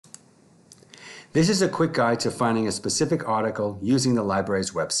This is a quick guide to finding a specific article using the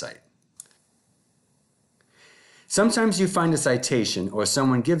library's website. Sometimes you find a citation or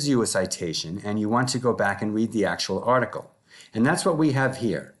someone gives you a citation and you want to go back and read the actual article. And that's what we have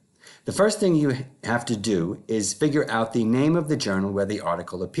here. The first thing you have to do is figure out the name of the journal where the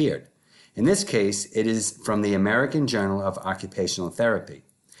article appeared. In this case, it is from the American Journal of Occupational Therapy.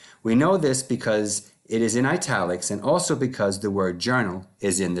 We know this because it is in italics and also because the word journal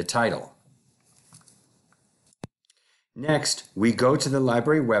is in the title. Next, we go to the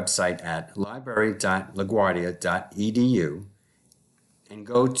library website at library.laguardia.edu and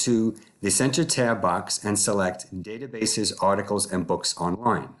go to the Center tab box and select Databases, Articles, and Books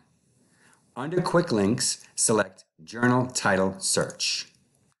Online. Under Quick Links, select Journal Title Search.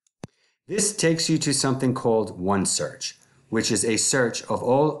 This takes you to something called OneSearch, which is a search of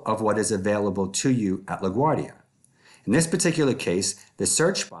all of what is available to you at LaGuardia. In this particular case, the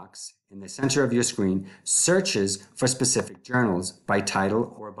search box in the center of your screen searches for specific journals by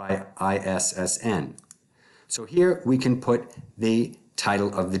title or by ISSN. So here we can put the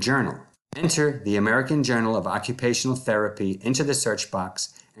title of the journal. Enter the American Journal of Occupational Therapy into the search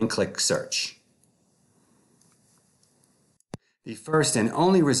box and click Search. The first and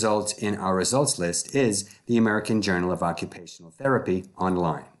only result in our results list is the American Journal of Occupational Therapy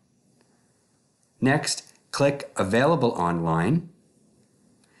Online. Next, click Available Online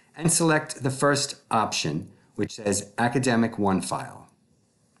and select the first option, which says Academic OneFile.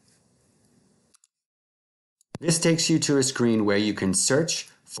 This takes you to a screen where you can search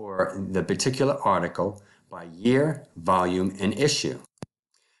for the particular article by year, volume, and issue.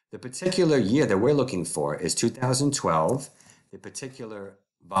 The particular year that we're looking for is 2012. The particular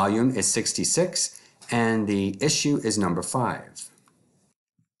volume is 66, and the issue is number 5.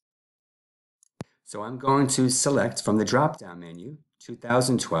 So I'm going to select from the drop-down menu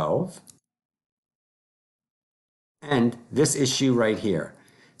 2012 and this issue right here,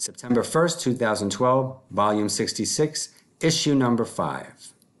 September 1st, 2012, volume 66, issue number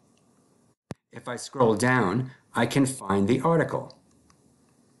 5. If I scroll down, I can find the article.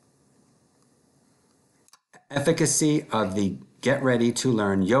 Efficacy of the Get Ready to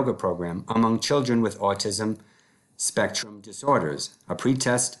Learn yoga program among children with autism spectrum disorders, a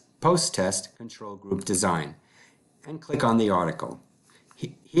pre-test, post-test control group design, and click on the article.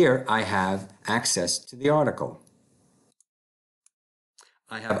 Here I have access to the article.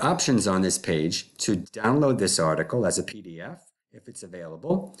 I have options on this page to download this article as a PDF if it's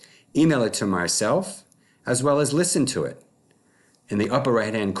available, email it to myself, as well as listen to it. In the upper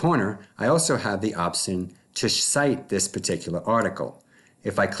right-hand corner, I also have the option to cite this particular article.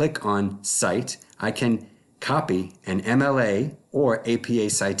 If I click on Cite, I can copy an MLA or APA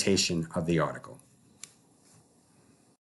citation of the article.